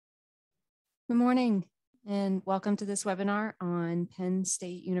Good morning, and welcome to this webinar on Penn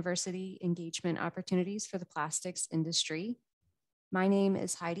State University engagement opportunities for the plastics industry. My name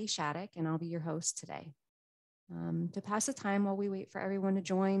is Heidi Shattuck, and I'll be your host today. To pass the time while we wait for everyone to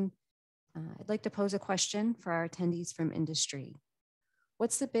join, I'd like to pose a question for our attendees from industry.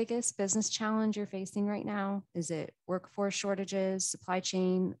 What's the biggest business challenge you're facing right now? Is it workforce shortages, supply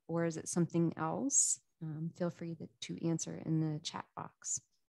chain, or is it something else? Feel free to answer in the chat box.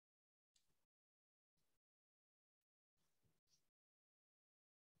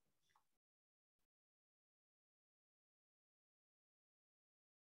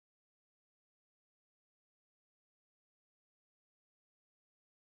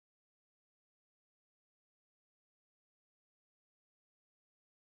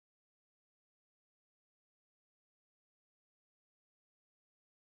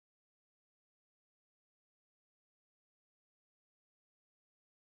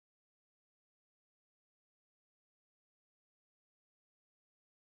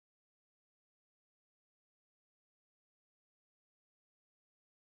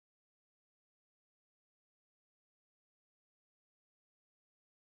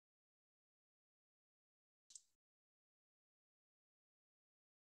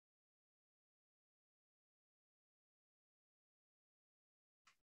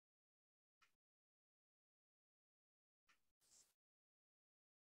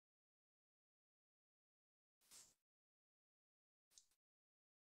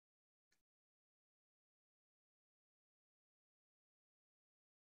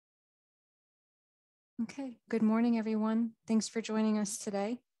 Okay, good morning, everyone. Thanks for joining us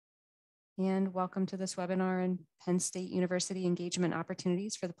today. And welcome to this webinar on Penn State University engagement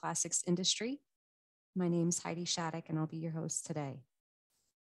opportunities for the plastics industry. My name is Heidi Shattuck, and I'll be your host today.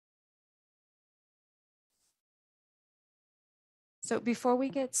 So before we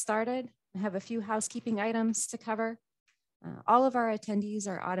get started, I have a few housekeeping items to cover. All of our attendees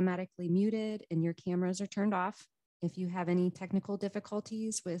are automatically muted and your cameras are turned off. If you have any technical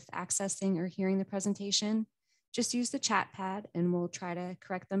difficulties with accessing or hearing the presentation, just use the chat pad and we'll try to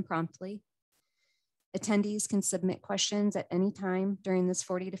correct them promptly. Attendees can submit questions at any time during this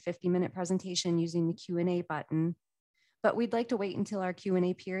 40 to 50-minute presentation using the Q&A button, but we'd like to wait until our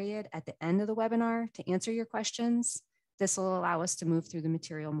Q&A period at the end of the webinar to answer your questions. This will allow us to move through the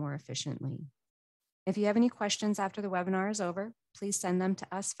material more efficiently. If you have any questions after the webinar is over, please send them to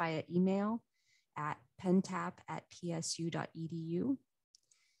us via email at pentap@psu.edu.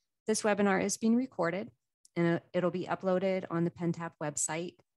 This webinar is being recorded and it'll be uploaded on the PennTAP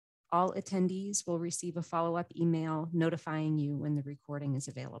website. All attendees will receive a follow-up email notifying you when the recording is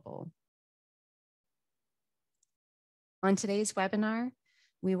available. On today's webinar,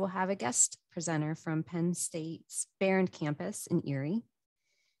 we will have a guest presenter from Penn State's Behrend campus in Erie.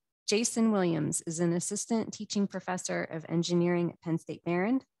 Jason Williams is an assistant teaching professor of engineering at Penn State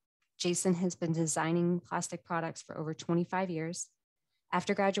Behrend. Jason has been designing plastic products for over 25 years.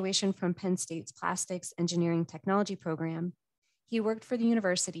 After graduation from Penn State's Plastics Engineering Technology program, he worked for the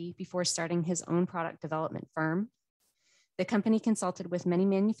university before starting his own product development firm. The company consulted with many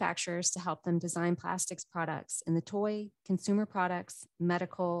manufacturers to help them design plastics products in the toy, consumer products,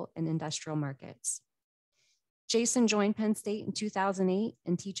 medical, and industrial markets. Jason joined Penn State in 2008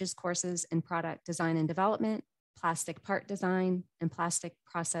 and teaches courses in product design and development, plastic part design, and plastic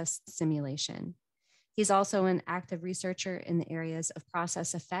process simulation. He's also an active researcher in the areas of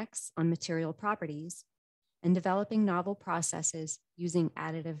process effects on material properties and developing novel processes using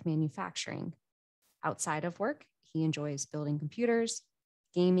additive manufacturing. Outside of work, he enjoys building computers,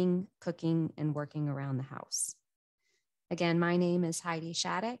 gaming, cooking, and working around the house. Again, my name is Heidi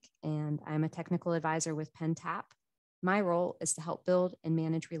Shattuck, and I'm a technical advisor with PennTAP. My role is to help build and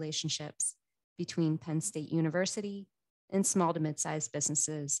manage relationships between Penn State University and small to mid-sized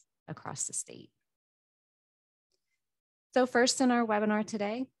businesses across the state. So first in our webinar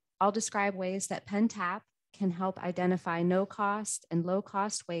today, I'll describe ways that PennTAP can help identify no-cost and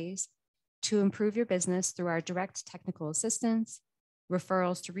low-cost ways to improve your business through our direct technical assistance,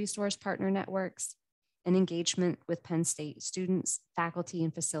 referrals to resource partner networks, and engagement with Penn State students, faculty,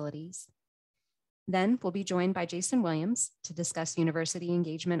 and facilities. Then we'll be joined by Jason Williams to discuss university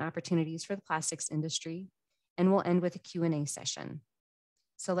engagement opportunities for the plastics industry, and we'll end with a Q&A session.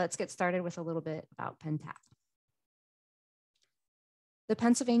 So let's get started with a little bit about PennTAP. The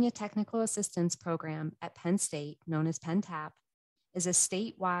Pennsylvania Technical Assistance Program at Penn State, known as PennTAP, is a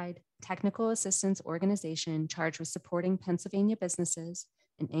statewide technical assistance organization charged with supporting Pennsylvania businesses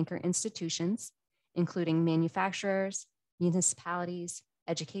and anchor institutions, including manufacturers, municipalities,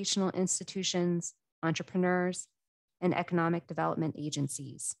 educational institutions, entrepreneurs, and economic development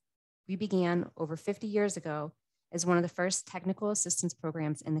agencies. We began over 50 years ago as one of the first technical assistance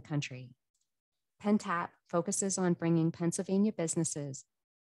programs in the country. PennTAP focuses on helping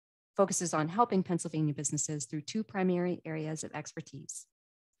Pennsylvania businesses through two primary areas of expertise: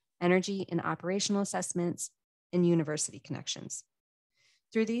 energy and operational assessments and university connections.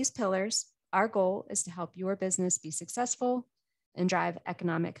 Through these pillars, our goal is to help your business be successful and drive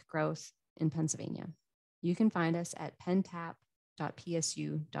economic growth in Pennsylvania. You can find us at pentap.psu.edu.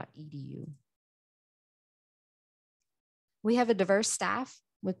 We have a diverse staff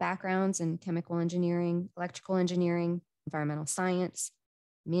with backgrounds in chemical engineering, electrical engineering, environmental science,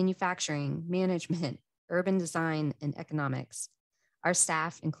 manufacturing, management, urban design, and economics. Our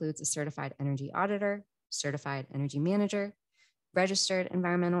staff includes a certified energy auditor, certified energy manager, registered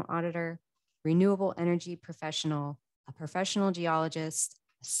environmental auditor, renewable energy professional, a professional geologist,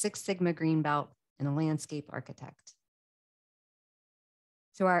 a Six Sigma green belt, and a landscape architect.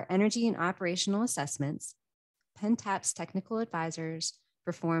 Through our energy and operational assessments, PennTAP's technical advisors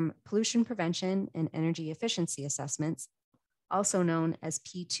perform pollution prevention and energy efficiency assessments, also known as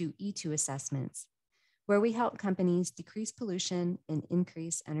P2E2 assessments, where we help companies decrease pollution and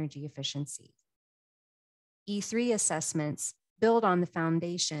increase energy efficiency. E3 assessments build on the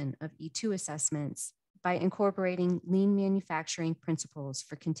foundation of E2 assessments by incorporating lean manufacturing principles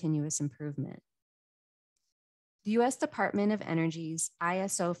for continuous improvement. The U.S. Department of Energy's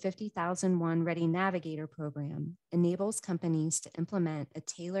ISO 50001 Ready Navigator program enables companies to implement a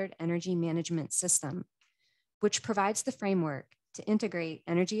tailored energy management system, which provides the framework to integrate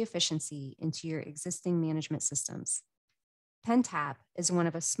energy efficiency into your existing management systems. PennTAP is one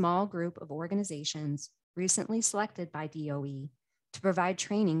of a small group of organizations recently selected by DOE to provide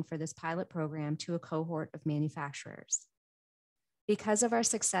training for this pilot program to a cohort of manufacturers. Because of our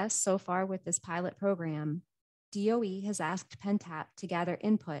success so far with this pilot program, DOE has asked PennTAP to gather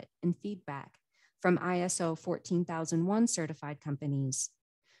input and feedback from ISO 14001 certified companies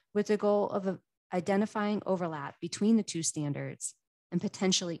with the goal of identifying overlap between the two standards and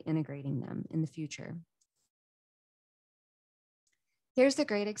potentially integrating them in the future. Here's a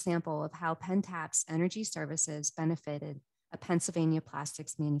great example of how PennTAP's energy services benefited a Pennsylvania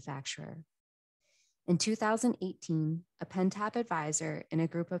plastics manufacturer. In 2018, a PennTAP advisor and a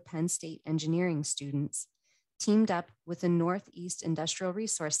group of Penn State engineering students teamed up with the Northeast Industrial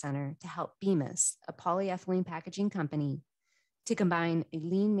Resource Center to help Bemis, a polyethylene packaging company, to combine a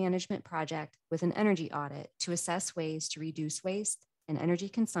lean management project with an energy audit to assess ways to reduce waste and energy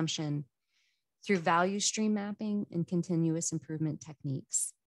consumption through value stream mapping and continuous improvement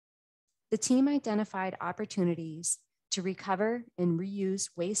techniques. The team identified opportunities to recover and reuse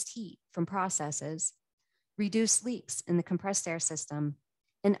waste heat from processes, reduce leaks in the compressed air system,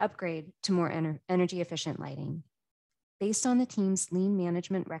 and upgrade to more energy efficient lighting. Based on the team's lean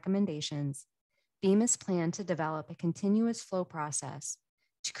management recommendations, Bemis planned to develop a continuous flow process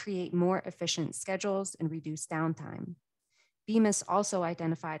to create more efficient schedules and reduce downtime. Bemis also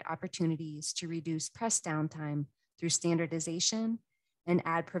identified opportunities to reduce press downtime through standardization and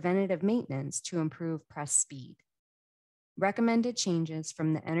add preventative maintenance to improve press speed. Recommended changes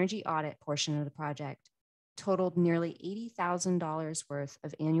from the energy audit portion of the project totaled nearly $80,000 worth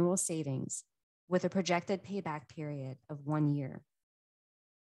of annual savings with a projected payback period of 1 year.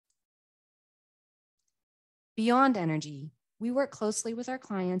 Beyond energy, we work closely with our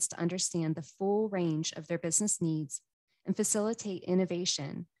clients to understand the full range of their business needs and facilitate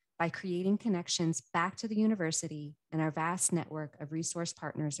innovation by creating connections back to the university and our vast network of resource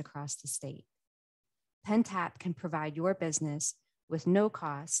partners across the state. PennTAP can provide your business with no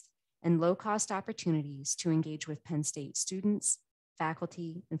cost and low-cost opportunities to engage with Penn State students,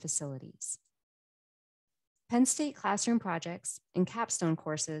 faculty, and facilities. Penn State classroom projects and capstone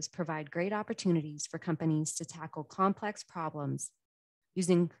courses provide great opportunities for companies to tackle complex problems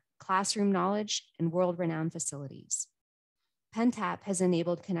using classroom knowledge and world-renowned facilities. PennTAP has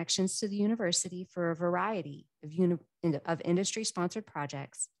enabled connections to the university for a variety of industry-sponsored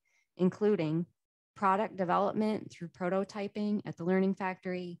projects, including product development through prototyping at the Learning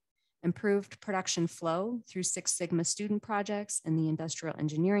Factory, improved production flow through Six Sigma student projects in the industrial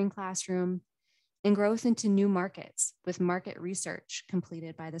engineering classroom, and growth into new markets with market research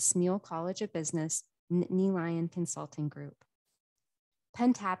completed by the Smeal College of Business Nittany Lion Consulting Group.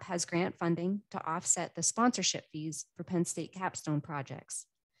 PennTAP has grant funding to offset the sponsorship fees for Penn State capstone projects,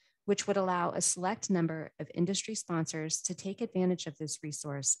 which would allow a select number of industry sponsors to take advantage of this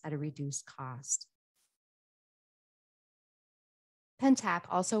resource at a reduced cost. PennTAP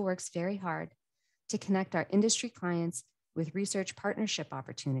also works very hard to connect our industry clients with research partnership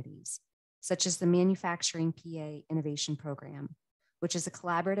opportunities, such as the Manufacturing PA Innovation Program, which is a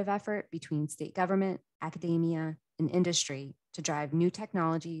collaborative effort between state government, academia, and industry to drive new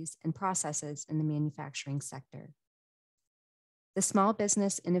technologies and processes in the manufacturing sector. The Small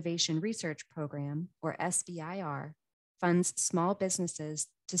Business Innovation Research Program, or SBIR, funds small businesses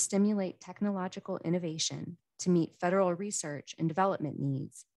to stimulate technological innovation to meet federal research and development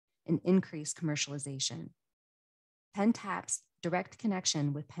needs and increase commercialization. PennTAP's direct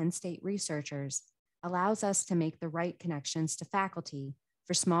connection with Penn State researchers allows us to make the right connections to faculty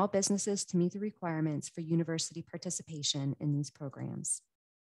for small businesses to meet the requirements for university participation in these programs.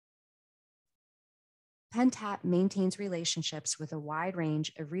 PennTAP maintains relationships with a wide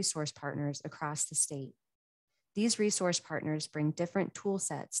range of resource partners across the state. These resource partners bring different tool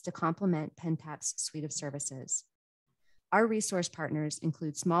sets to complement PennTAP's suite of services. Our resource partners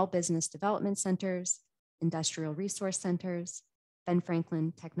include small business development centers, industrial resource centers, Ben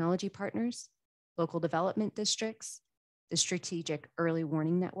Franklin Technology Partners, local development districts, the Strategic Early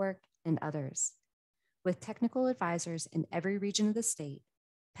Warning Network, and others. With technical advisors in every region of the state,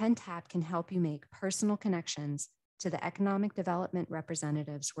 PennTAP can help you make personal connections to the economic development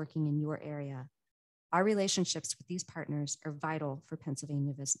representatives working in your area. Our relationships with these partners are vital for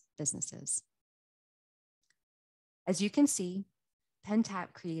Pennsylvania businesses. As you can see,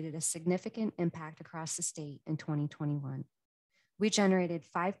 PennTAP created a significant impact across the state in 2021. We generated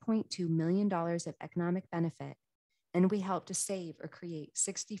 $5.2 million of economic benefit, and we helped to save or create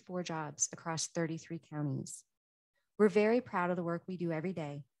 64 jobs across 33 counties. We're very proud of the work we do every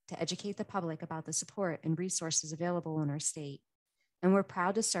day to educate the public about the support and resources available in our state, and we're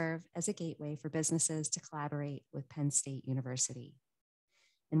proud to serve as a gateway for businesses to collaborate with Penn State University.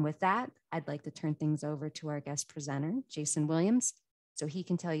 And with that, I'd like to turn things over to our guest presenter, Jason Williams, so he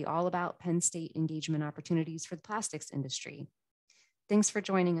can tell you all about Penn State engagement opportunities for the plastics industry. Thanks for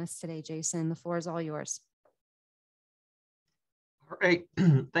joining us today, Jason. The floor is all yours. All right,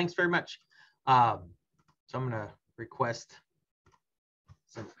 thanks very much. So I'm going to request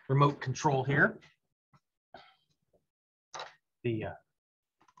some remote control here.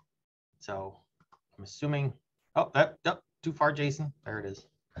 So I'm assuming, too far, Jason. There it is.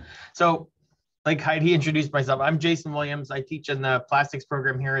 So like Heidi introduced myself, I'm Jason Williams. I teach in the plastics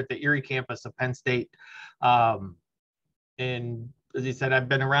program here at the Erie campus of Penn State. And as you said, I've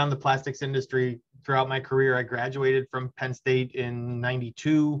been around the plastics industry throughout my career. I graduated from Penn State in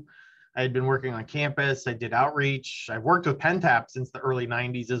 '92. I had been working on campus. I did outreach. I've worked with PennTAP since the early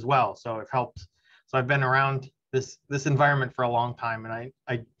 '90s as well. So I've helped. So I've been around this environment for a long time. And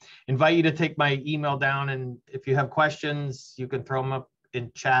I invite you to take my email down. And if you have questions, you can throw them up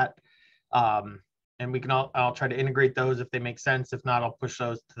in chat. And we can I'll try to integrate those if they make sense. If not, I'll push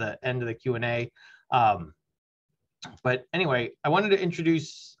those to the end of the Q&A. But anyway, I wanted to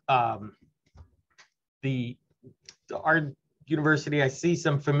introduce our university. I see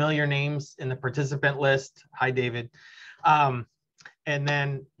some familiar names in the participant list. Hi, David. And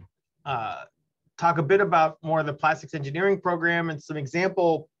then talk a bit about more of the plastics engineering program and some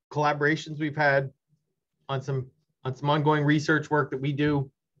example collaborations we've had on some ongoing research work that we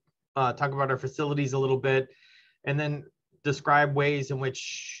do. Talk about our facilities a little bit, and then describe ways in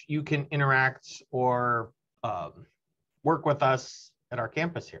which you can interact or work with us at our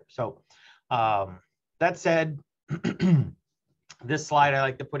campus here. So that said, this slide I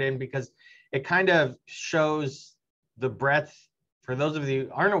like to put in because it kind of shows the breadth, for those of you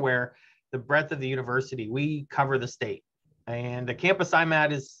who aren't aware, the breadth of the university. We cover the state, and the campus I'm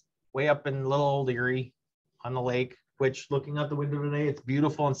at is way up in little old Erie on the lake, which looking out the window today, it's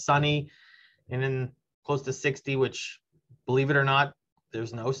beautiful and sunny and in close to 60, which, believe it or not,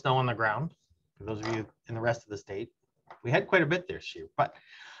 there's no snow on the ground. For those of you in the rest of the state, we had quite a bit this year. But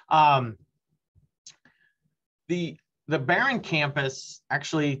the Behrend campus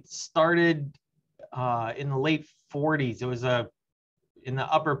actually started in the late 40s. It was in the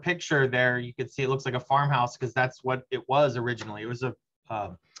upper picture there, you can see it looks like a farmhouse because that's what it was originally. It was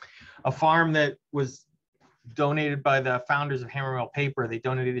a farm that was donated by the founders of Hammermill Paper. They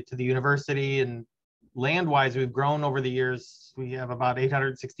donated it to the university, and land-wise, we've grown over the years. We have about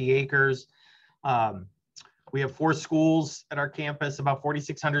 860 acres. We have 4 schools at our campus, about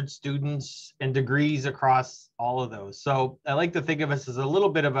 4,600 students and degrees across all of those. So I like to think of us as a little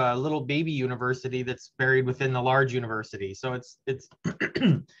bit of a little baby university that's buried within the large university. So it's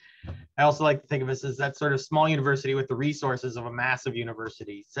I also like to think of us as that sort of small university with the resources of a massive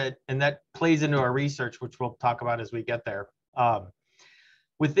university. And that plays into our research, which we'll talk about as we get there.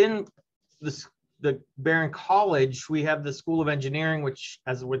 Within the Behrend College, we have the School of Engineering, which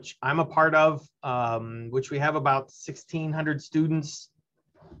I'm a part of, which we have about 1,600 students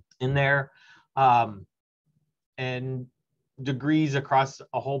in there. And degrees across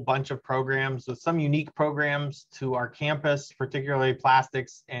a whole bunch of programs with some unique programs to our campus, particularly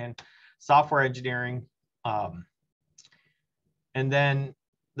plastics and software engineering. And then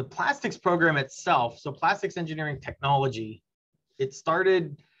the plastics program itself, so plastics engineering technology, it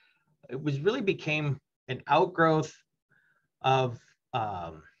really became an outgrowth of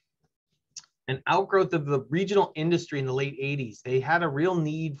the regional industry in the late 80s. They had a real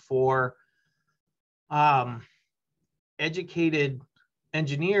need for educated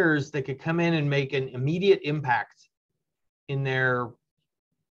engineers that could come in and make an immediate impact in their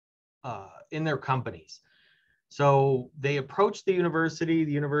companies. So they approached the university.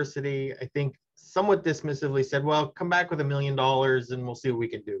 The university, I think, somewhat dismissively said, well, come back with $1 million and we'll see what we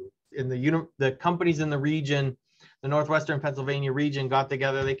can do. And the companies in the region, the Northwestern Pennsylvania region, got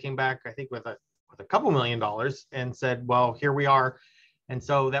together. They came back, I think, with a couple $1 million and said, well, here we are. And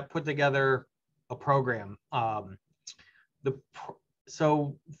so that put together a program.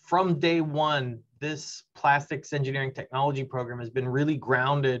 So from day one, this plastics engineering technology program has been really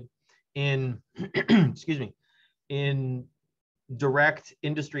grounded in, excuse me, in direct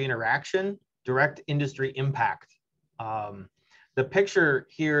industry interaction, direct industry impact. The picture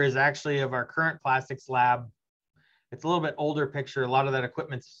here is actually of our current plastics lab. It's a little bit older picture. A lot of that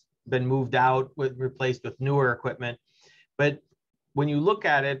equipment's been moved out, replaced with newer equipment. But when you look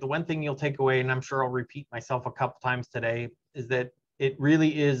at it, the one thing you'll take away, and I'm sure I'll repeat myself a couple times today, is that it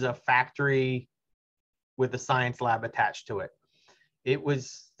really is a factory with a science lab attached to it.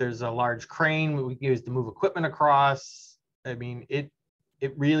 There's a large crane we use to move equipment across. I mean, it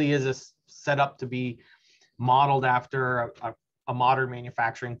really is set up to be modeled after a modern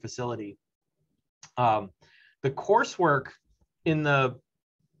manufacturing facility. The coursework in the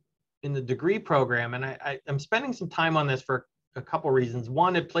degree program, and I'm spending some time on this for a couple reasons.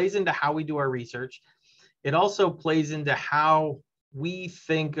 One, it plays into how we do our research. It also plays into how we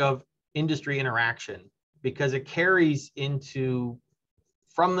think of industry interaction, because it carries into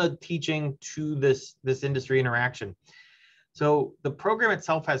from the teaching to this industry interaction. So the program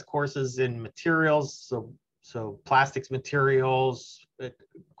itself has courses in materials, so plastics materials,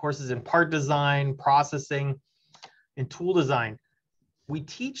 courses in part design, processing, and tool design. We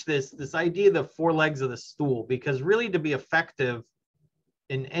teach this idea of the 4 legs of the stool, because really to be effective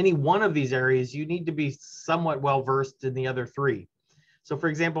in any one of these areas, you need to be somewhat well versed in the other 3. So for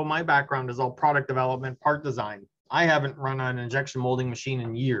example, my background is all product development, part design. I haven't run an injection molding machine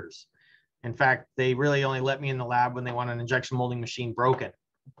in years. In fact, they really only let me in the lab when they want an injection molding machine broken,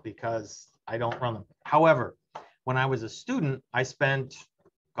 because I don't run them. However, when I was a student, I spent,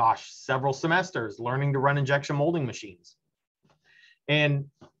 several semesters learning to run injection molding machines. And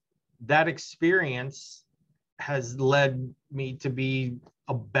that experience has led me to be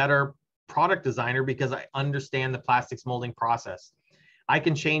a better product designer, because I understand the plastics molding process. I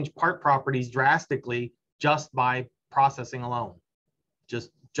can change part properties drastically just by processing alone.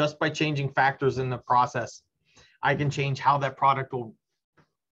 Just by changing factors in the process, I can change how that product will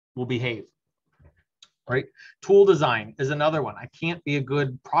behave. Right? Tool design is another one. I can't be a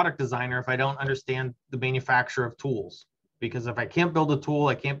good product designer if I don't understand the manufacture of tools, because if I can't build a tool,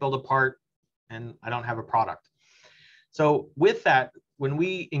 I can't build a part, and I don't have a product. So with that, when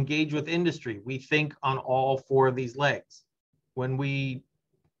we engage with industry, we think on all 4 of these legs. When we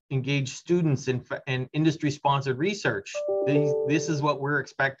engage students in industry-sponsored research, this is what we're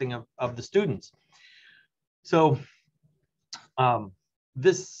expecting of the students. So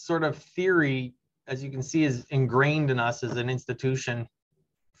this sort of theory, as you can see, is ingrained in us as an institution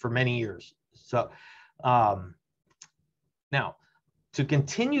for many years. So now, to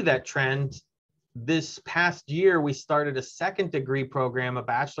continue that trend, this past year, we started a 2nd degree program, a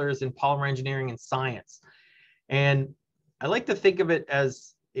bachelor's in polymer engineering and science. And I like to think of it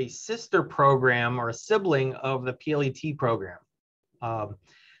as a sister program or a sibling of the PLET program,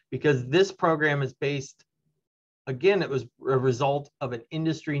 because this program is based, again, it was a result of an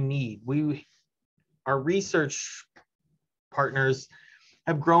industry need. Our research partners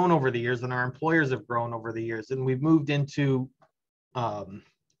have grown over the years, and our employers have grown over the years, and we've moved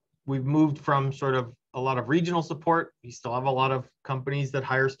from sort of a lot of regional support. We still have a lot of companies that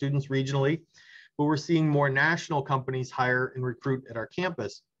hire students regionally, but we're seeing more national companies hire and recruit at our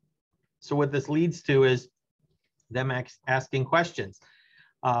campus. So what this leads to is them asking questions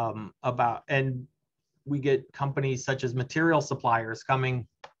about, and we get companies such as material suppliers coming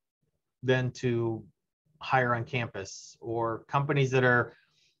then to hire on campus, or companies that are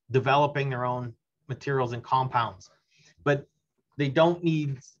developing their own materials and compounds, but they don't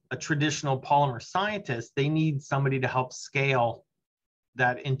need a traditional polymer scientist. They need somebody to help scale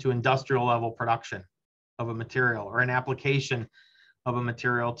that into industrial level production of a material or an application of a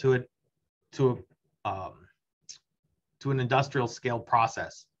material to an industrial scale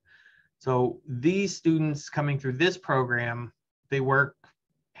process. So these students coming through this program, they work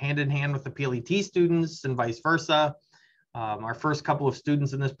hand in hand with the PLET students and vice versa. Our first couple of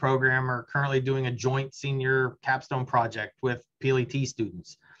students in this program are currently doing a joint senior capstone project with PLET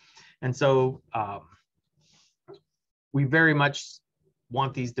students. And so we very much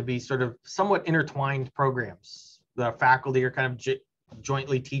want these to be sort of somewhat intertwined programs. The faculty are kind of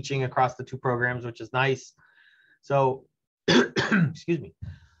jointly teaching across the two programs, which is nice. So, excuse me.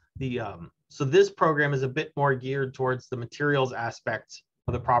 So this program is a bit more geared towards the materials aspect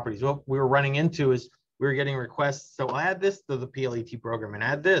of the properties. What we were running into is we were getting requests, so I'll add this to the PLET program and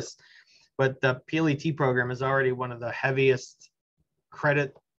add this. But the PLET program is already one of the heaviest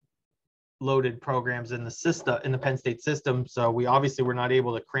credit loaded programs in the system, in the Penn State system. So we obviously were not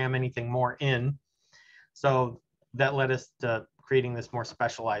able to cram anything more in. So that led us to creating this more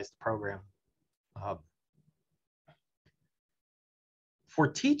specialized program. For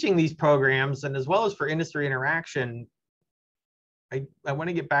teaching these programs and as well as for industry interaction, I want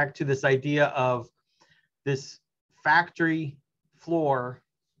to get back to this idea of this factory floor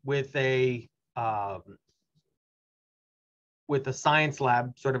with a science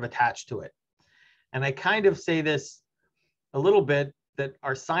lab sort of attached to it. And I kind of say this a little bit, that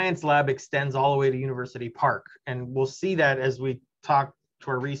our science lab extends all the way to University Park. And we'll see that as we talk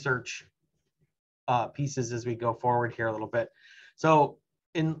to our research pieces as we go forward here a little bit. So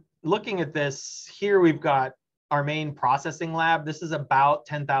in looking at this, here we've got our main processing lab. This is about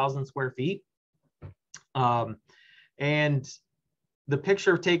 10,000 square feet. And the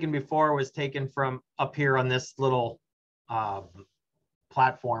picture taken before was taken from up here on this little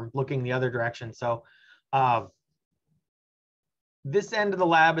platform looking the other direction. So this end of the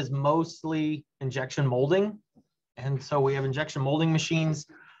lab is mostly injection molding. And so we have injection molding machines,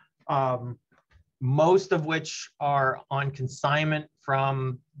 most of which are on consignment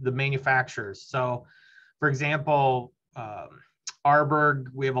from the manufacturers. So for example, Arberg,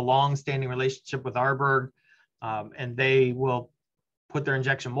 we have a long-standing relationship with Arberg, and they will put their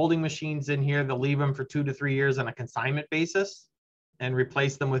injection molding machines in here. They'll leave them for 2 to 3 years on a consignment basis and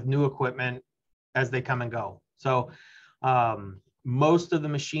replace them with new equipment as they come and go. So most of the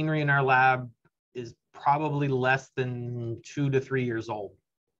machinery in our lab is probably less than 2 to 3 years old.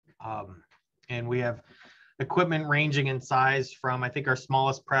 And we have equipment ranging in size from, I think our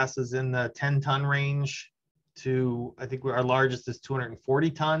smallest press is in the 10-ton range to, I think our largest is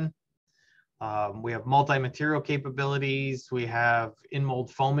 240 ton. We have multi-material capabilities. We have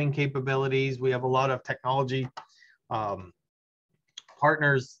in-mold foaming capabilities. We have a lot of technology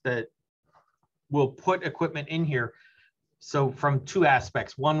partners that will put equipment in here. So from two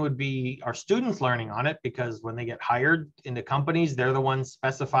aspects, one would be our students learning on it, because when they get hired into companies, they're the ones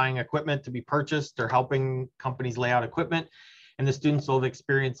specifying equipment to be purchased or helping companies lay out equipment. And the students will have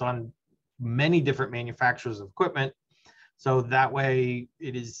experience on many different manufacturers of equipment. So that way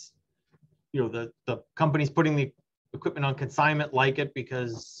it is, you know, the companies putting the equipment on consignment like it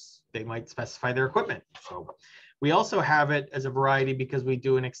because they might specify their equipment. So we also have it as a variety because we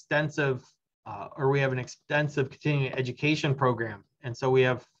do an extensive we have an extensive continuing education program. And so we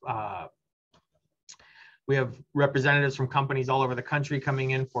have representatives from companies all over the country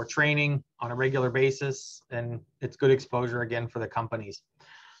coming in for training on a regular basis, and it's good exposure again for the companies.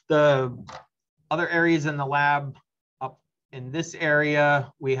 The other areas in the lab, up in this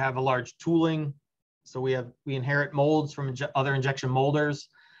area, we have a large tooling. So we inherit molds from other injection molders.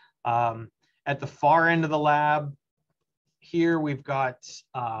 At the far end of the lab, here we've got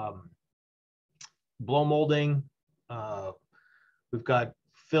blow molding. We've got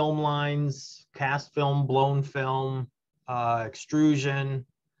film lines, cast film, blown film, extrusion,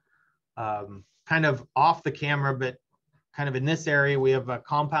 kind of off the camera, but kind of in this area, we have a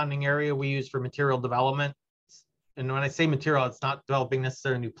compounding area we use for material development. And when I say material, it's not developing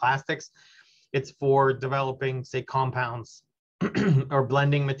necessarily new plastics. It's for developing, say, compounds or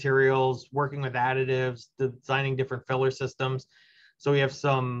blending materials, working with additives, designing different filler systems. So we have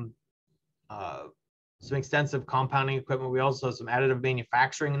some extensive compounding equipment. We also have some additive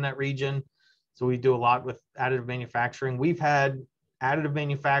manufacturing in that region. So we do a lot with additive manufacturing. We've had additive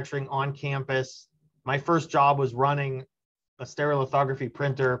manufacturing on campus. My first job was running a stereolithography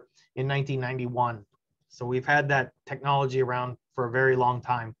printer in 1991. So we've had that technology around for a very long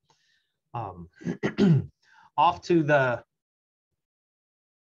time. Off to the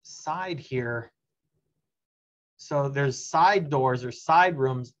side here. So there's side doors or side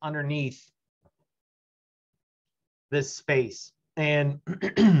rooms underneath this space. And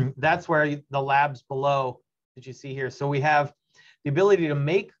that's where the labs below that you see here. So we have the ability to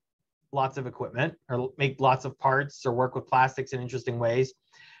make lots of equipment or make lots of parts or work with plastics in interesting ways.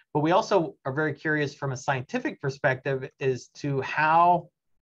 But we also are very curious from a scientific perspective as to how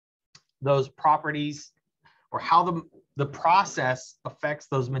those properties or how the process affects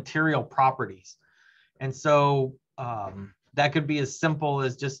those material properties. And so that could be as simple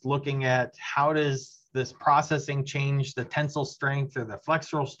as just looking at how does this processing change the tensile strength or the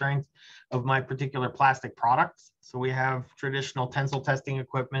flexural strength of my particular plastic products. So we have traditional tensile testing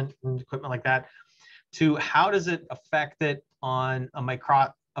equipment and equipment like that, to how does it affect it on a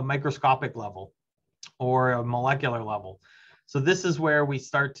microscopic level or a molecular level. So this is where we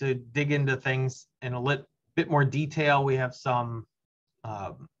start to dig into things in a bit more detail. We have some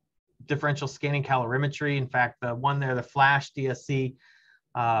differential scanning calorimetry. In fact, the one there, the flash DSC,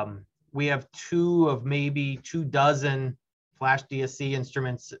 we have 2 of maybe 24 flash DSC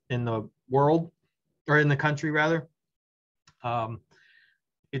instruments in the world, or in the country rather.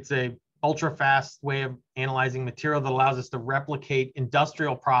 It's a ultra fast way of analyzing material that allows us to replicate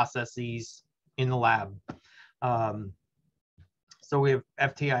industrial processes in the lab. So we have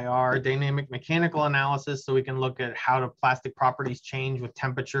FTIR, dynamic mechanical analysis, so we can look at how the plastic properties change with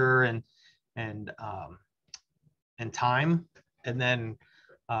temperature and time. And then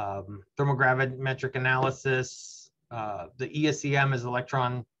thermogravimetric analysis. The ESEM is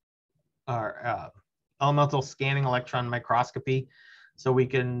elemental scanning electron microscopy, so we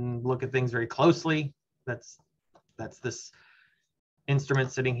can look at things very closely. That's this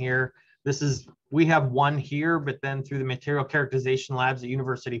instrument sitting here. We have one here, but then through the material characterization labs at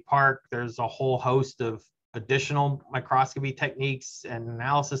University Park, there's a whole host of additional microscopy techniques and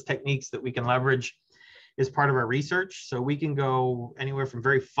analysis techniques that we can leverage as part of our research. So we can go anywhere from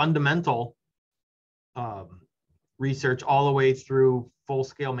very fundamental research all the way through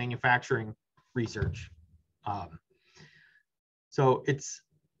full-scale manufacturing research. So it's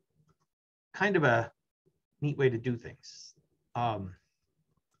kind of a neat way to do things.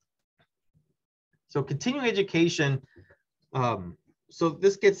 So continuing education, so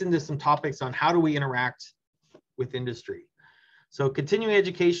this gets into some topics on how do we interact with industry. So continuing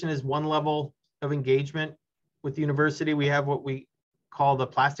education is one level of engagement with the university. We have what we call the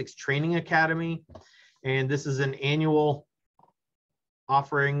Plastics Training Academy, and this is an annual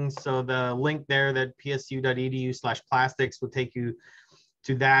offering. So the link there, that psu.edu/plastics, will take you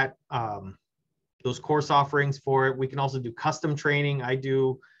to that, those course offerings for it. We can also do custom training. I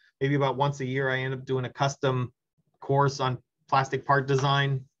do maybe about once a year, I end up doing a custom course on plastic part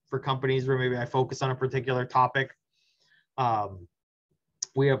design for companies where maybe I focus on a particular topic.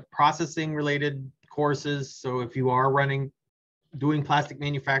 We have processing related courses. So if you are doing plastic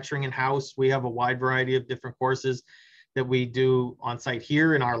manufacturing in-house, we have a wide variety of different courses that we do on site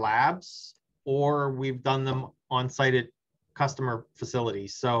here in our labs, or we've done them on site at customer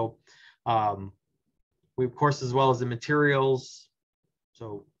facilities. So we have courses as well as the materials.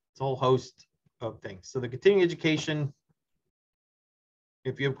 So it's a whole host of things. So the continuing education,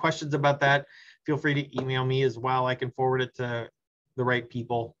 if you have questions about that, feel free to email me as well. I can forward it to the right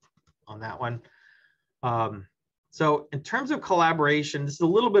people on that one. So in terms of collaboration, this is a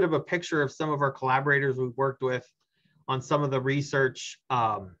little bit of a picture of some of our collaborators we've worked with on some of the research,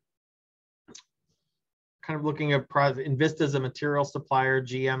 kind of looking at Invista as a material supplier.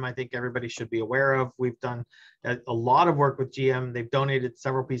 GM, I think everybody should be aware of. We've done a lot of work with GM. They've donated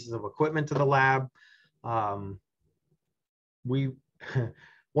several pieces of equipment to the lab.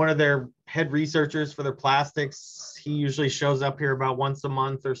 One of their head researchers for their plastics, he usually shows up here about once a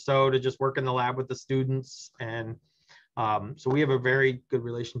month or so to just work in the lab with the students. And so we have a very good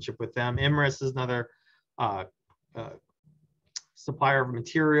relationship with them. Imris is another supplier of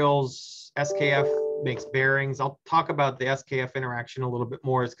materials. SKF makes bearings. I'll talk about the SKF interaction a little bit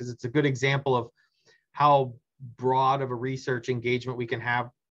more, because it's a good example of how broad of a research engagement we can have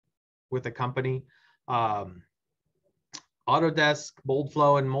with a company. Autodesk,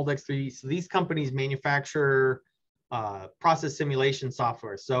 Moldflow, and Moldex 3D. So these companies manufacture process simulation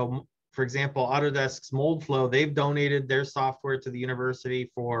software. So for example, Autodesk's Moldflow, they've donated their software to the university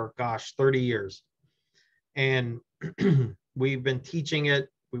for, gosh, 30 years. And we've been teaching it.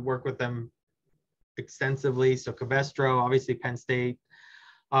 We work with them extensively. So Covestro, obviously Penn State.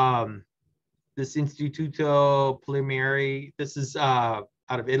 This Istituto Polimeri, this is out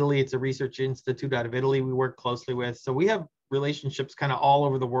of Italy. It's a research institute out of Italy we work closely with. So we have relationships kind of all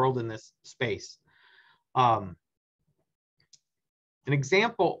over the world in this space. An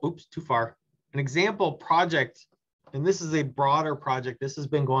example, oops, too far. An example project, and this is a broader project. This has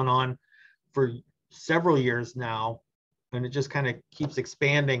been going on for several years now. and it just kind of keeps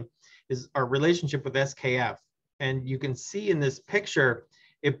expanding, is our relationship with SKF. And you can see in this picture,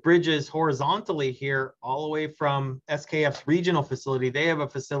 it bridges horizontally here all the way from SKF's regional facility. They have a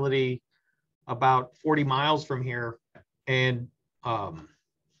facility about 40 miles from here. And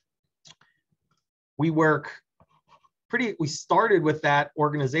we started with that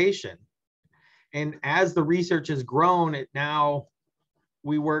organization. And as the research has grown,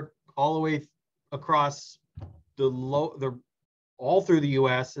 we work all the way across all through the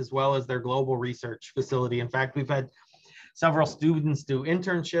US, as well as their global research facility. In fact, we've had several students do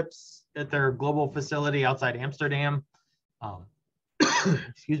internships at their global facility outside Amsterdam.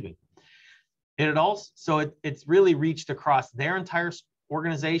 Excuse me. And it's really reached across their entire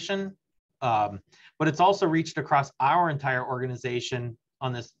organization, but it's also reached across our entire organization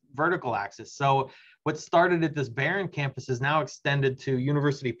on this vertical axis. So what started at this Behrend campus is now extended to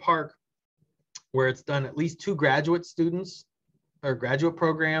University Park, where it's done at least 2 graduate students or graduate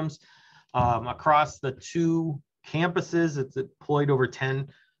programs across the 2 campuses. It's deployed over 10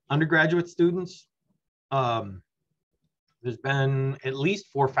 undergraduate students. There's been at least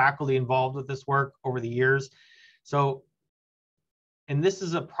 4 faculty involved with this work over the years. So, and this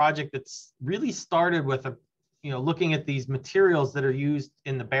is a project that's really started with looking at these materials that are used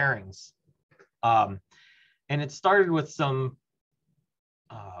in the bearings. And it started with some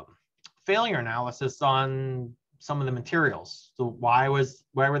failure analysis on some of the materials. So why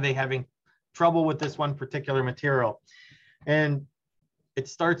were they having trouble with this one particular material? And it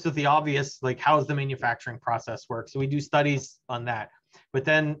starts with the obvious, like, how does the manufacturing process work? So we do studies on that. But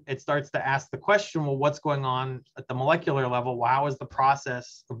then it starts to ask the question, well, what's going on at the molecular level? How is the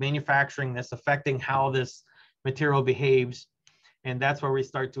process of manufacturing this affecting how this material behaves? And that's where we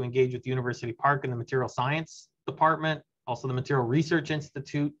start to engage with University Park and the Material Science Department, also the Material Research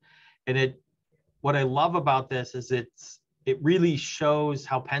Institute. And what I love about this is it really shows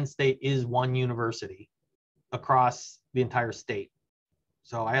how Penn State is one university across the entire state.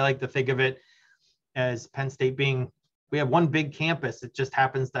 So I like to think of it as Penn State we have one big campus. It just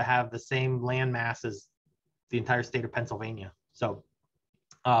happens to have the same land mass as the entire state of Pennsylvania. So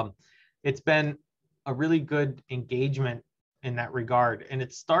it's been a really good engagement in that regard. And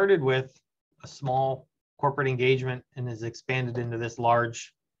it started with a small corporate engagement and has expanded into this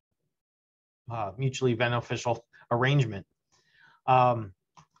large mutually beneficial arrangement. IMRIS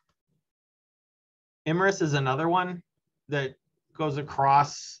is another one that goes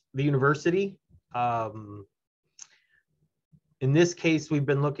across the university. In this case, we've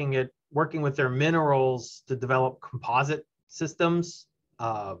been looking at working with their minerals to develop composite systems.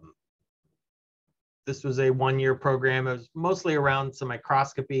 This was a 1-year program. It was mostly around some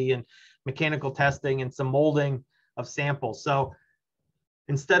microscopy and mechanical testing and some molding of samples. So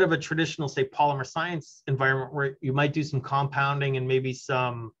instead of a traditional, say, polymer science environment where you might do some compounding and maybe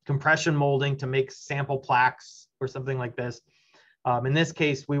some compression molding to make sample plaques or something like this, in this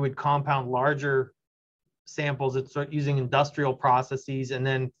case, we would compound larger samples using industrial processes and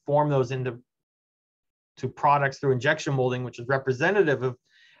then form those into products through injection molding, which is representative of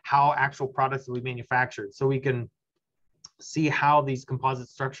how actual products will be manufactured. So we can see how these composite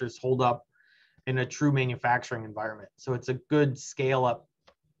structures hold up in a true manufacturing environment. So it's a good scale up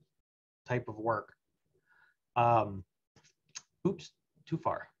type of work. Oops, too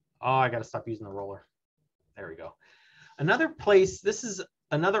far. Oh, I got to stop using the roller. There we go. Another place, this is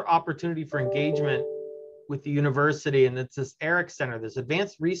another opportunity for engagement with the university, and it's this ERIC Center, this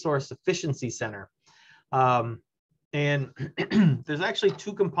Advanced Resource Efficiency Center. And there's actually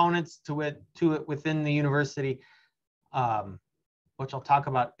 2 components to it within the university, which I'll talk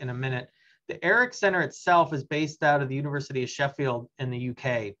about in a minute. The ERIC Center itself is based out of the University of Sheffield in the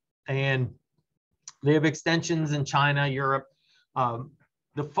UK, and they have extensions in China, Europe.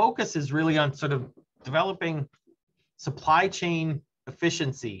 The focus is really on sort of developing supply chain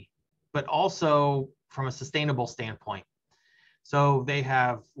efficiency, but also from a sustainable standpoint. So they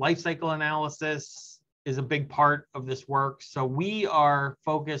have life cycle analysis is a big part of this work. So we are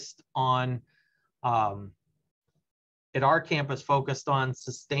focused on, at our campus, focused on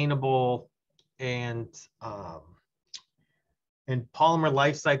sustainable and polymer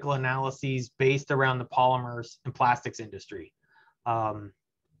life cycle analyses based around the polymers and plastics industry. At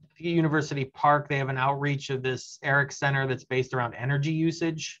University Park, they have an outreach of this ERIC Center that's based around energy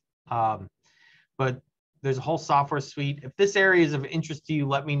usage. But there's a whole software suite. If this area is of interest to you,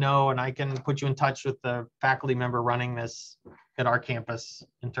 let me know, and I can put you in touch with the faculty member running this at our campus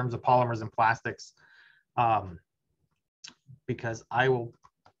in terms of polymers and plastics, because I will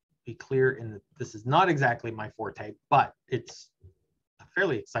be clear in that this is not exactly my forte, but it's a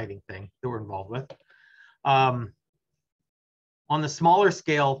fairly exciting thing that we're involved with. on the smaller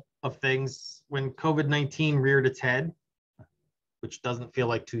scale of things, when COVID-19 reared its head, which doesn't feel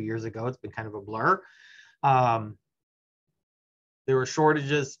like 2 years ago, it's been kind of a blur. There were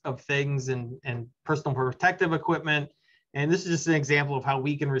shortages of things and personal protective equipment. And this is just an example of how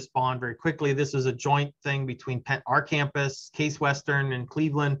we can respond very quickly. This is a joint thing between our campus, Case Western in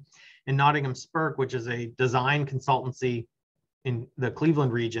Cleveland, and Nottingham Spurk, which is a design consultancy in the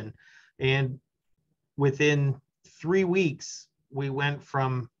Cleveland region. And within 3 weeks, we went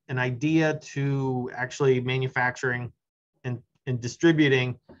from an idea to actually manufacturing and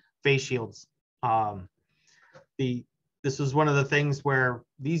distributing face shields. This was one of the things where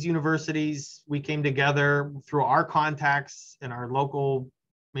these universities, we came together through our contacts and our local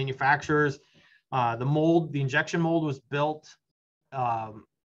manufacturers. The injection mold was built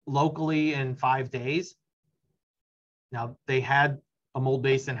locally in 5 days. Now they had a mold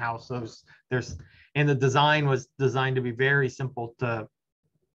base in house, so and the design was designed to be very simple to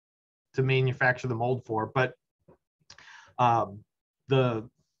manufacture the mold for. But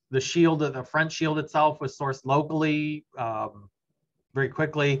the shield, the front shield itself, was sourced locally very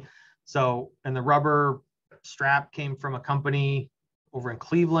quickly. So, and the rubber strap came from a company over in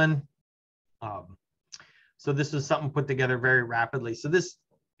Cleveland. So this was something put together very rapidly. So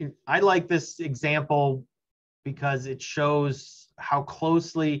I like this example because it shows how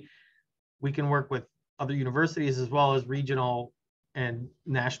closely we can work with other universities as well as regional and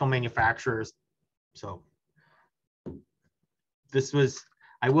national manufacturers. So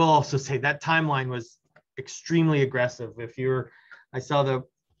I will also say that timeline was extremely aggressive. I saw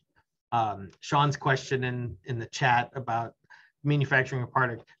Sean's question in the chat about manufacturing a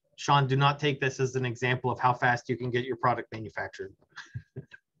product. Sean, do not take this as an example of how fast you can get your product manufactured.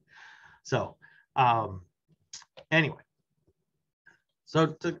 So anyway, so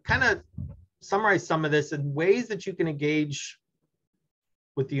to kind of summarize some of this and ways that you can engage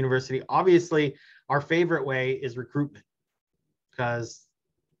with the university, obviously our favorite way is recruitment, because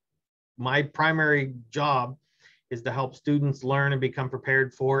my primary job is to help students learn and become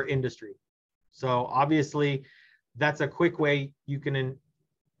prepared for industry. So obviously that's a quick way you can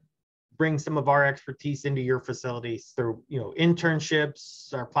bring some of our expertise into your facilities through,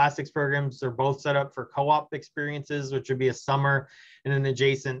 internships. Our plastics programs are both set up for co-op experiences, which would be a summer and an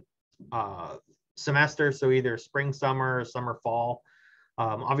adjacent semester. So either spring, summer, or summer, fall.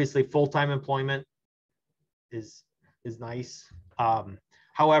 Obviously full-time employment is nice.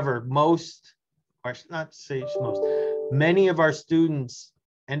 However, many of our students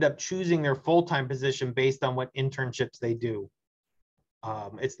end up choosing their full-time position based on what internships they do.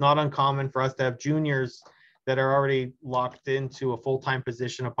 It's not uncommon for us to have juniors that are already locked into a full-time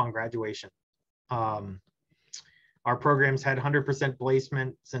position upon graduation. Our programs had 100%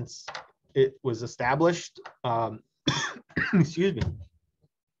 placement since it was established. Excuse me.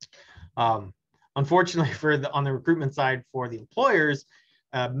 Unfortunately, on the recruitment side for the employers,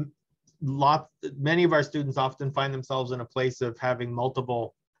 many of our students often find themselves in a place of having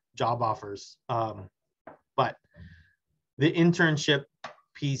multiple job offers. But the internship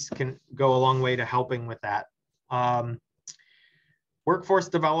piece can go a long way to helping with that. Workforce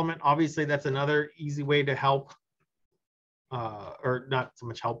development, obviously that's another easy way to help, or not so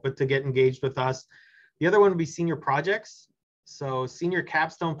much help, but to get engaged with us. The other one would be senior projects. So senior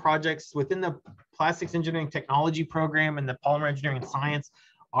capstone projects within the plastics engineering technology program and the polymer engineering and science.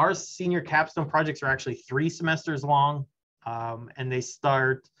 Our senior capstone projects are actually 3 semesters long, and they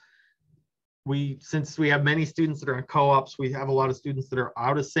start, since we have many students that are in co-ops, we have a lot of students that are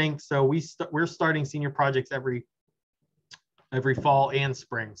out of sync. So we're starting senior projects every fall and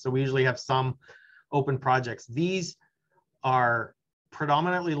spring. So we usually have some open projects. These are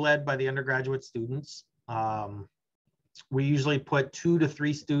predominantly led by the undergraduate students. We usually put 2 to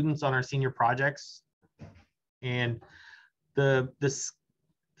 3 students on our senior projects, and the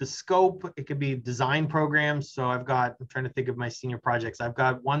scope, it could be design programs. So I'm trying to think of my senior projects. I've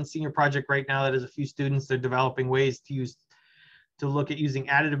got one senior project right now that has a few students that are developing ways to look at using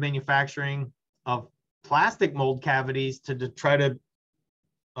additive manufacturing of plastic mold cavities to try to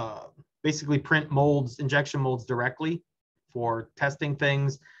basically print molds, injection molds directly for testing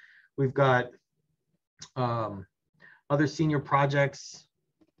things. We've got other senior projects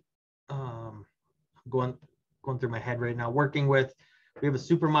going through my head right now, we have a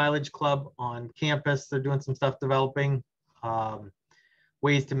super mileage club on campus. They're doing some stuff developing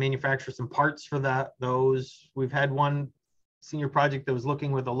ways to manufacture some parts for those. We've had one senior project that was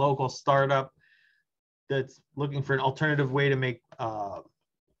looking with a local startup that's looking for an alternative way to make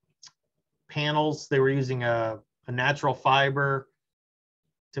panels. They were using a natural fiber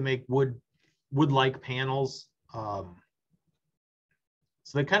to make wood-like panels.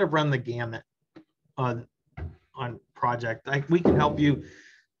 So they kind of run the gamut on project. We can help you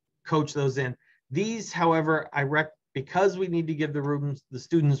coach those in. These, however, because we need to give the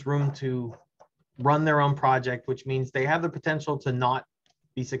students room to run their own project, which means they have the potential to not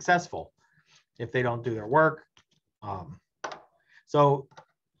be successful if they don't do their work. So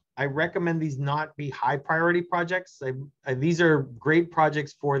I recommend these not be high priority projects. These are great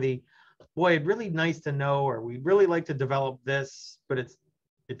projects for boy, it's really nice to know, or we'd really like to develop this, but it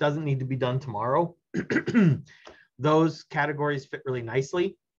doesn't need to be done tomorrow. Those categories fit really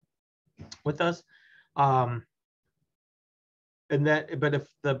nicely with us. But if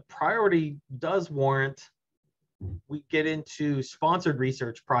the priority does warrant, we get into sponsored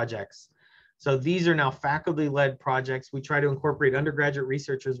research projects. So these are now faculty-led projects. We try to incorporate undergraduate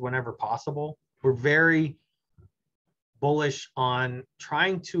researchers whenever possible. We're very bullish on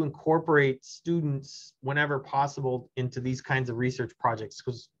trying to incorporate students whenever possible into these kinds of research projects,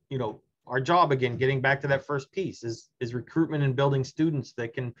 because our job, again, getting back to that first piece, is recruitment and building students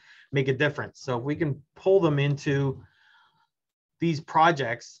that can make a difference. So if we can pull them into these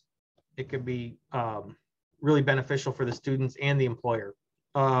projects, it could be really beneficial for the students and the employer,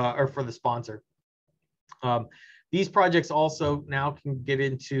 or for the sponsor. These projects also now can get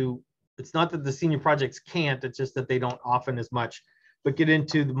into, it's not that the senior projects can't, it's just that they don't often as much, but get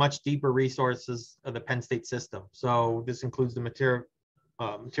into the much deeper resources of the Penn State system. So this includes the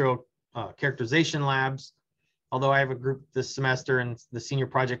material characterization labs, although I have a group this semester in the senior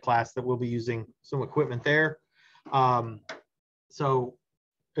project class that will be using some equipment there. So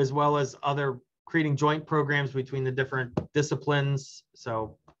as well as creating joint programs between the different disciplines.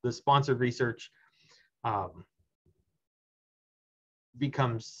 So the sponsored research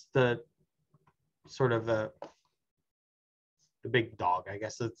becomes the sort of the big dog, I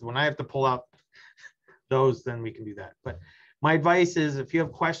guess. It's when I have to pull out those, then we can do that. But my advice is, if you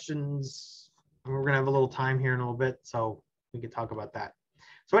have questions, we're going to have a little time here in a little bit, so we can talk about that.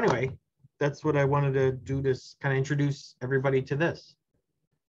 So anyway, that's what I wanted to do, to kind of introduce everybody to this.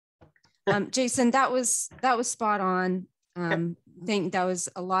 Jason, that was spot on. I think that was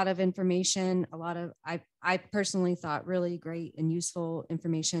a lot of information, I personally thought really great and useful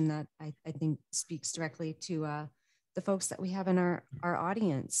information that I think speaks directly to the folks that we have in our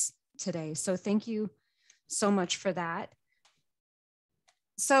audience today. So thank you so much for that.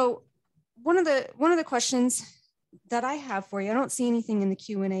 So one of the questions that I have for you, I don't see anything in the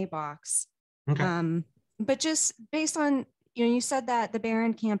Q&A box, okay. But just based on, you said that the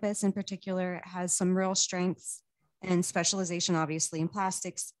Behrend campus in particular has some real strengths and specialization, obviously, in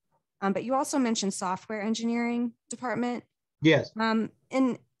plastics. But you also mentioned software engineering department. Yes.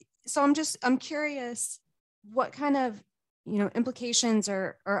 And so I'm curious, what kind of, implications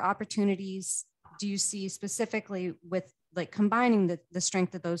or opportunities do you see specifically with like combining the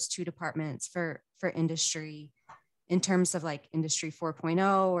strength of those two departments for industry, in terms of like industry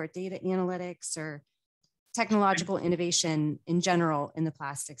 4.0 or data analytics or technological innovation in general in the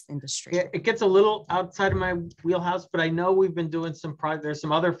plastics industry? Yeah, it gets a little outside of my wheelhouse, but I know we've been doing there's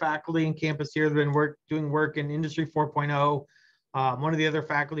some other faculty in campus here that have been doing work in industry 4.0. One of the other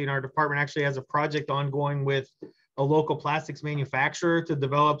faculty in our department actually has a project ongoing with a local plastics manufacturer to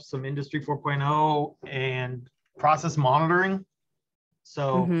develop some industry 4.0 and process monitoring.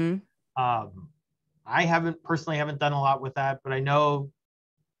 So I personally haven't done a lot with that, but I know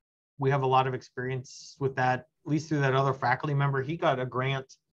we have a lot of experience with that, at least through that other faculty member. He got a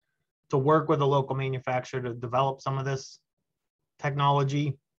grant to work with a local manufacturer to develop some of this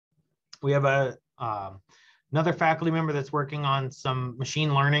technology. We have another faculty member that's working on some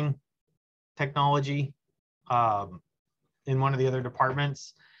machine learning technology in one of the other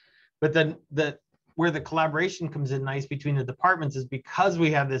departments. But then where the collaboration comes in nice between the departments is because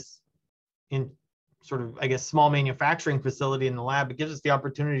we have this in sort of, I guess, small manufacturing facility in the lab, it gives us the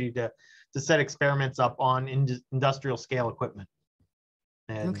opportunity to set experiments up on industrial scale equipment.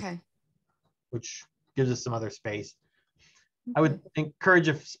 And, which gives us some other space. Okay. I would encourage,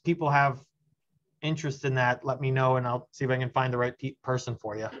 if people have interest in that, let me know and I'll see if I can find the right person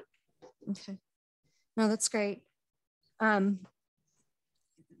for you. Okay. No, that's great. One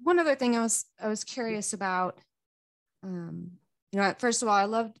other thing I was curious about, first of all, I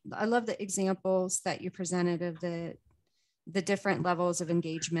love the examples that you presented of the different levels of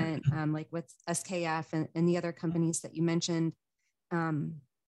engagement, like with SKF and the other companies that you mentioned. I'm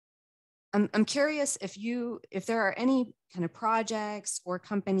curious if there are any kind of projects or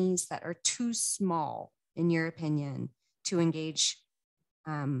companies that are too small, in your opinion, to engage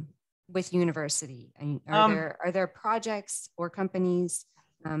with university. I mean, are there projects or companies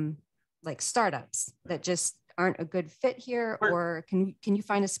like startups that just aren't a good fit here, or can you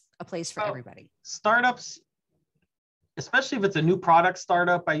find us a place for everybody? Startups, especially if it's a new product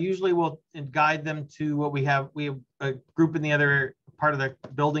startup, I usually will guide them to what we have. We have a group in the other part of the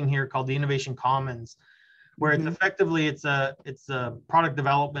building here called the Innovation Commons, where it's effectively, it's a product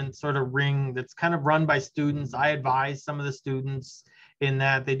development sort of ring that's kind of run by students. I advise some of the students in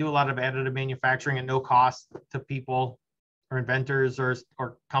that they do a lot of additive manufacturing at no cost to people or inventors or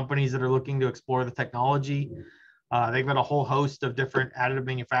companies that are looking to explore the technology. They've got a whole host of different additive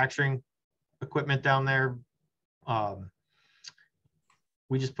manufacturing equipment down there.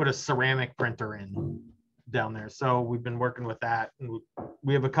 We just put a ceramic printer in down there. So we've been working with that. And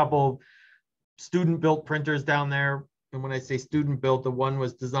we have a couple student-built printers down there. And when I say student-built, the one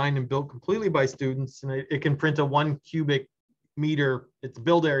was designed and built completely by students, and it can print a 1 cubic meter. Its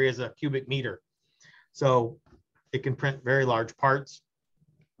build area is a cubic meter. So it can print very large parts.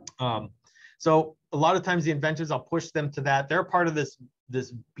 So a lot of times the inventors, I'll push them to that. They're part of this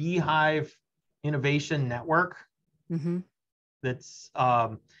Beehive innovation network. That's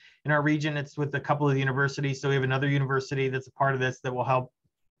in our region. It's with a couple of the universities. So we have another university that's a part of this that will help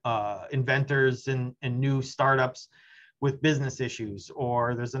inventors and new startups with business issues.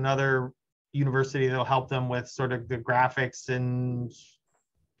 Or there's another university that'll help them with sort of the graphics and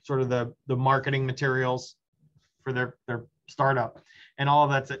sort of the marketing materials for their startup. And all of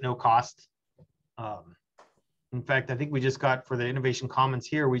that's at no cost. In fact, I think we just got, for the Innovation Commons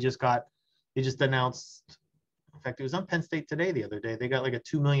here, they just announced, in fact, it was on Penn State Today the other day, they got like a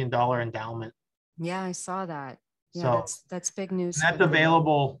 $2 million endowment. Yeah, I saw that. Yeah, so that's big news. That's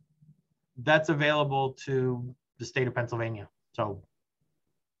available. That's available to the state of Pennsylvania. So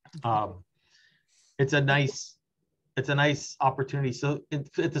it's a nice opportunity. So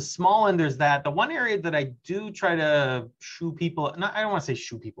at the small end, there's that. The one area that I do try to shoo people, I don't want to say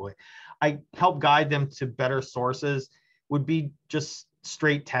shoo people away, I help guide them to better sources, would be just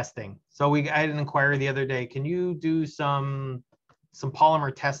straight testing. So I had an inquiry the other day, can you do some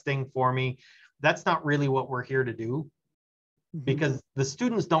polymer testing for me? That's not really what we're here to do, because the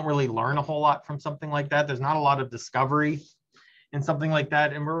students don't really learn a whole lot from something like that. There's not a lot of discovery in something like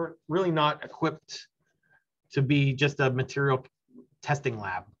that. And we're really not equipped to be just a material testing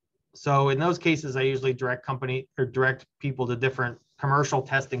lab. So in those cases, I usually direct people to different commercial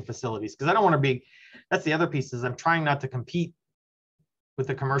testing facilities, because I don't want to be, that's the other piece, is I'm trying not to compete with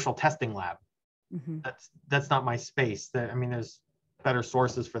the commercial testing lab. That's not my space. There's better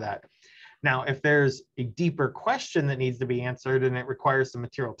sources for that. Now, if there's a deeper question that needs to be answered and it requires some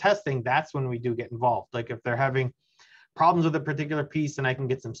material testing, that's when we do get involved. Like if they're having problems with a particular piece and I can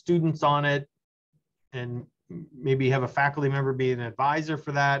get some students on it and maybe have a faculty member be an advisor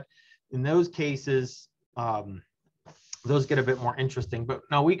for that, in those cases, those get a bit more interesting. But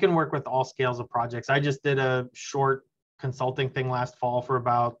no, we can work with all scales of projects. I just did a short consulting thing last fall for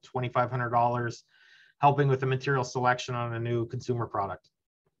about $2,500, helping with the material selection on a new consumer product.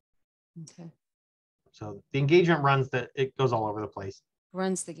 Okay. So the engagement it goes all over the place.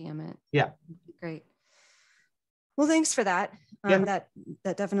 Runs the gamut. Yeah. Great. Well, thanks for that. That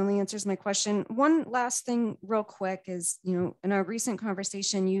definitely answers my question. One last thing real quick is, in our recent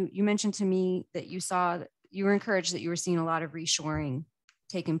conversation, you mentioned to me that you were encouraged that you were seeing a lot of reshoring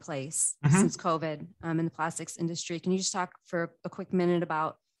taking place since COVID in the plastics industry. Can you just talk for a quick minute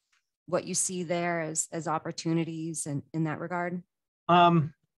about what you see there as opportunities and in that regard?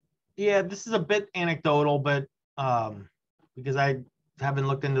 Yeah, this is a bit anecdotal, but because I haven't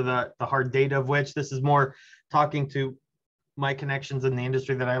looked into the hard data of which, this is more talking to my connections in the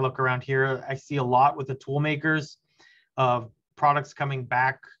industry that I look around here. I see a lot with the tool makers of products coming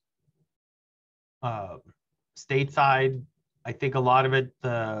back stateside. I think a lot of it,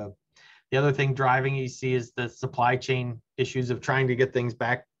 the other thing driving you see is the supply chain issues of trying to get things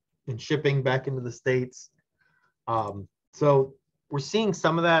back and shipping back into the States. So we're seeing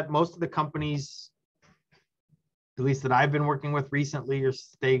some of that. Most of the companies, at least that I've been working with recently, are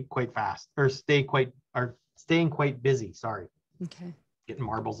staying quite busy. Sorry. Okay. Getting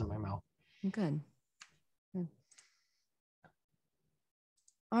marbles in my mouth. Good.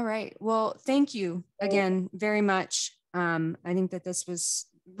 All right. Well, thank you again very much. I think that this was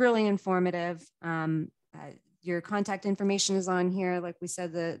really informative. Your contact information is on here. Like we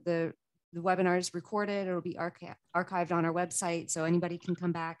said, the webinar is recorded. It'll be archived on our website, so anybody can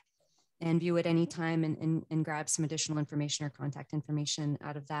come back and view it anytime and grab some additional information or contact information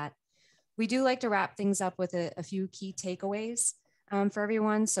out of that. We do like to wrap things up with a few key takeaways for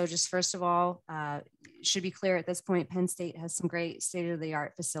everyone. So just first of all, should be clear at this point, Penn State has some great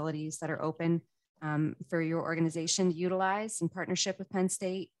state-of-the-art facilities that are open for your organization to utilize in partnership with Penn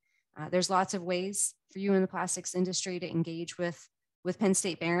State. There's lots of ways for you in the plastics industry to engage with Penn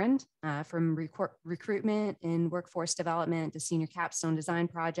State Behrend, from recruitment and workforce development to senior capstone design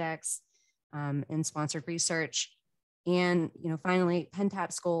projects and sponsored research. And finally,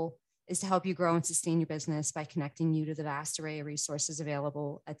 PennTAP's goal is to help you grow and sustain your business by connecting you to the vast array of resources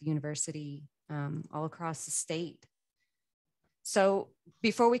available at the university all across the state. So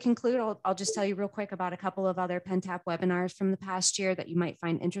before we conclude, I'll just tell you real quick about a couple of other PennTAP webinars from the past year that you might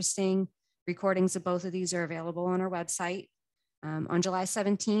find interesting. Recordings of both of these are available on our website. On July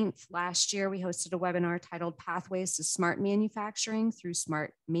 17th last year, we hosted a webinar titled Pathways to Smart Manufacturing Through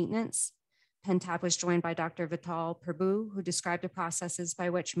Smart Maintenance. PennTAP was joined by Dr. Vital Prabhu, who described the processes by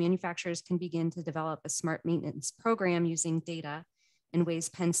which manufacturers can begin to develop a smart maintenance program using data and ways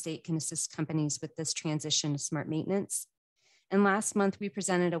Penn State can assist companies with this transition to smart maintenance. And last month, we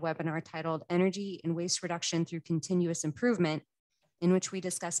presented a webinar titled Energy and Waste Reduction Through Continuous Improvement, in which we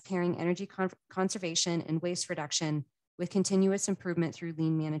discussed pairing energy conservation and waste reduction with continuous improvement through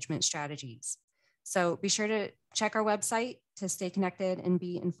lean management strategies. So be sure to check our website to stay connected and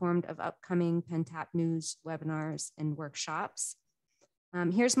be informed of upcoming PennTAP news, webinars, and workshops.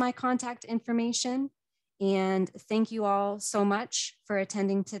 Here's my contact information. And thank you all so much for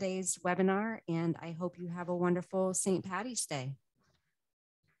attending today's webinar. And I hope you have a wonderful St. Patty's Day.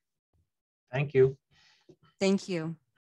 Thank you. Thank you.